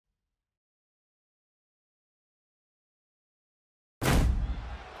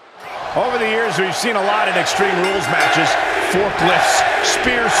Over the years, we've seen a lot in Extreme Rules matches. Forklifts,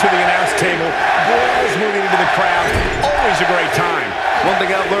 spears to the announce table, brawls moving into the crowd. Always a great time. One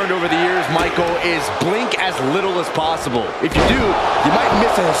thing I've learned over the years, Michael, is blink as little as possible. If you do, you might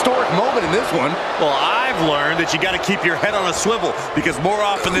miss a historic moment in this one. Well, I've learned that you got to keep your head on a swivel because more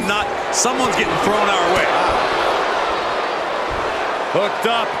often than not, someone's getting thrown our way. Hooked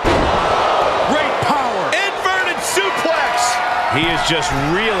up. Great power. Inverted suplex. He is just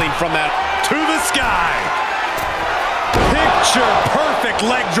reeling from that. To the sky. Picture perfect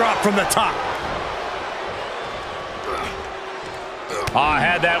leg drop from the top. I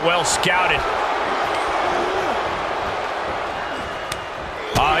had that well scouted.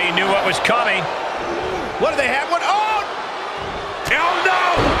 He knew what was coming. What do they have? What? Oh! Oh, no!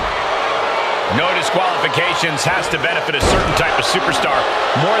 No disqualifications has to benefit a certain type of superstar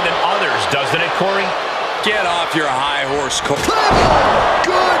more than others, doesn't it, Corey? Get off your high horse, Cole.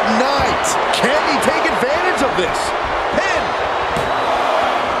 Good night. Can he take advantage of this? Pin.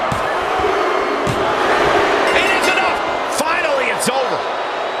 It is enough. Finally, it's over.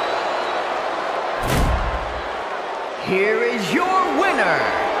 Here is your winner,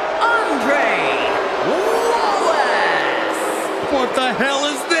 Andre Wallace. What the hell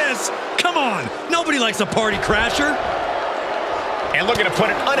is this? Come on. Nobody likes a party crasher. And looking to put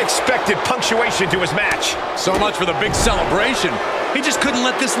an unexpected punctuation to his match. So much for the big celebration. He just couldn't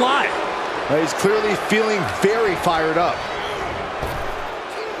let this lie. He's clearly feeling very fired up.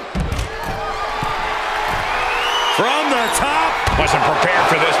 From the top. Wasn't prepared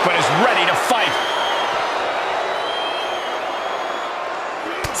for this, but is ready to fight.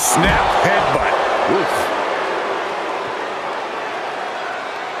 Snap